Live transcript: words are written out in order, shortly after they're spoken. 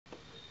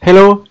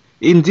Hello,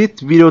 in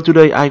this video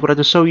today I would like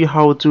to show you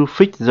how to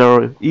fix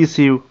the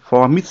issue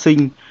for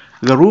missing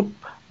group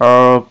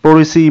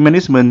policy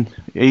management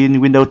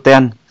in Windows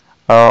 10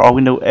 or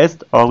Windows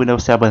 8 or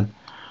Windows 7.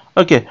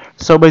 Okay,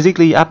 so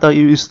basically after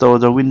you install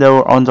the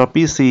Windows on the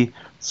PC,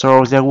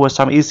 so there was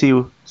some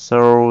issue,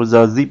 so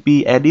the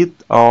gpedit,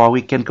 or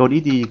we can call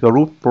it the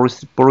group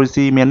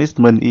policy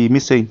management, is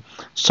missing.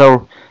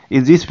 So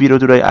in this video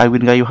today I will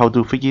guide you how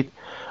to fix it.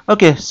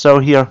 Okay, so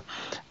here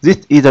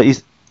this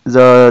is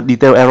the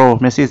detail error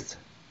message.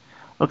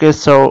 Okay,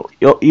 so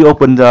you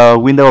open the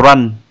window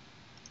run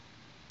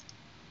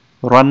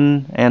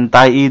and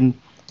type in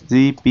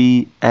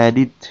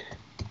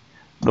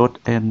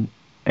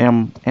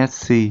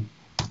gpedit.msc,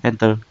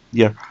 enter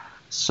here.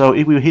 So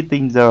it will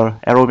hitting the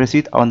error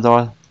message on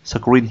the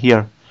screen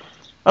here.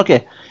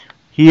 Okay,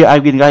 here I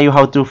will guide you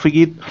how to fix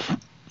it.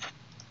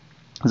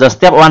 The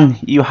step one,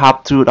 you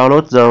have to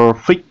download the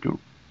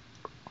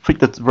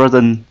fixed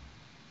version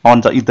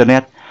on the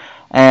internet,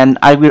 and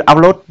I will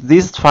upload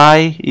this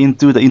file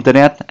into the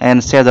internet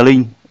and share the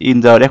link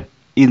in the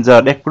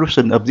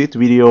description of this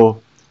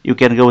video. You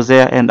can go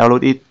there and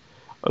download it.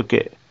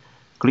 Okay,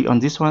 click on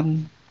this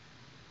one.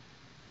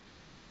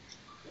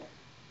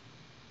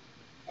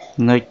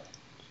 Next,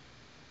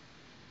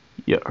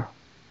 here.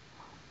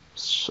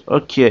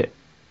 Okay,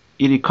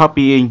 it is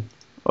copying.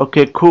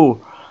 Okay,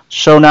 cool.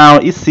 So now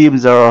it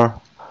seems the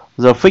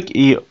fix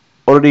is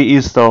already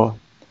installed,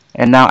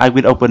 and now I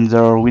will open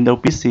the Windows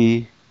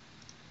PC.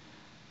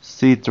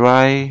 C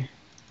drive,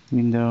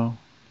 window,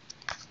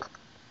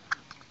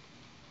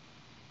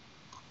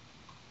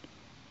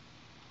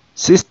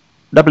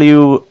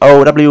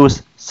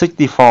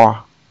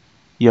 WOW64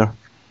 here.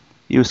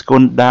 You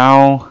scroll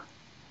down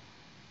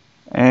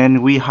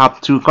and we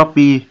have to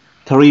copy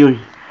two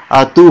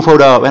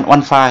folder and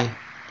one file,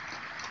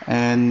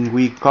 and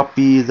we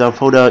copy the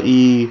folder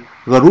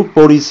group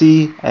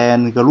policy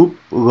and group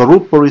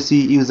policy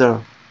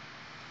user.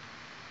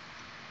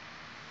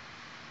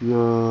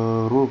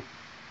 Group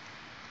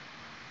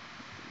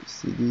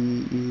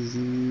cd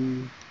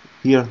easy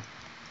here,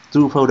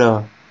 two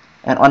folder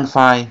and one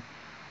file.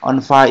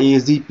 On file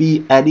is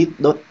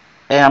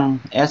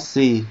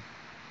gpedit.msc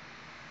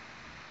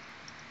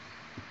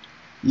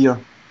here,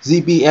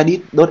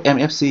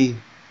 gpedit.msc.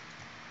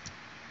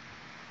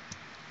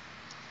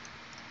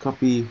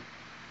 Copy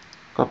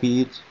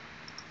it.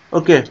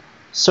 Okay,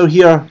 so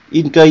here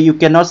in case you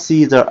cannot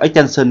see the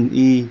extension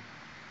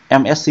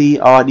msc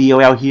or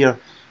dol here,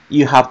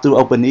 you have to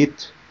open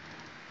it.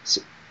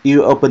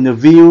 You open the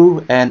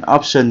view and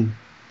option.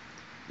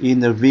 In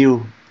the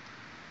view,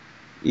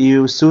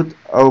 you should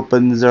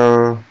open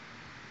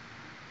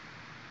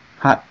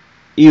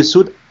you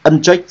should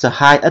uncheck the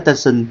hide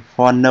extension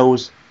for no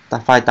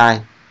file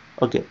type.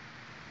 Okay,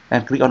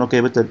 and click on OK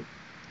button.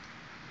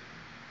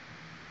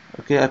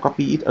 Okay, I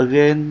copy it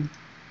again,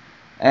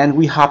 and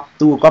we have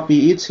to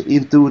copy it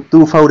into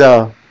two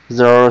folders.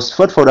 The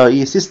first folder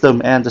is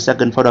system and the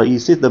second folder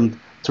is system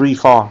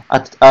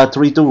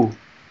 32.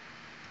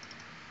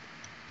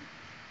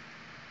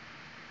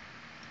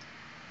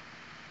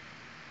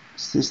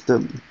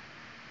 System,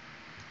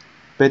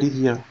 put it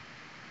here,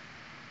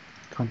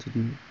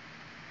 continue.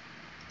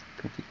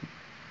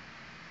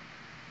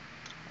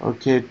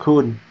 Okay,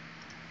 cool.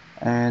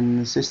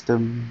 And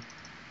system,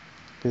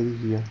 put it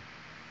here.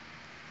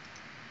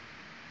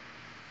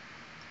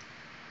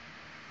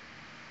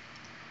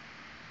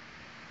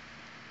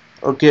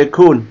 Okay,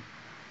 cool.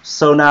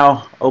 So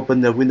now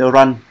open the window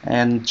run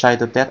and try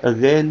to test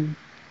again.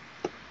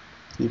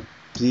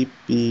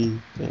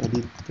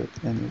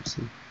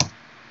 gpedit.msc.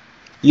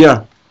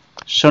 Yeah,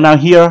 so now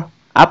here,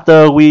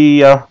 after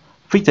we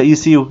fix the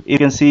issue, you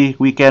can see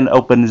we can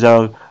open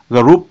the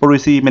group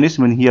policy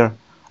management here.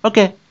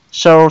 Okay,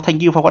 so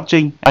thank you for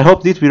watching. I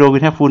hope this video will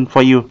helpful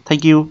for you.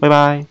 Thank you. Bye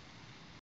bye.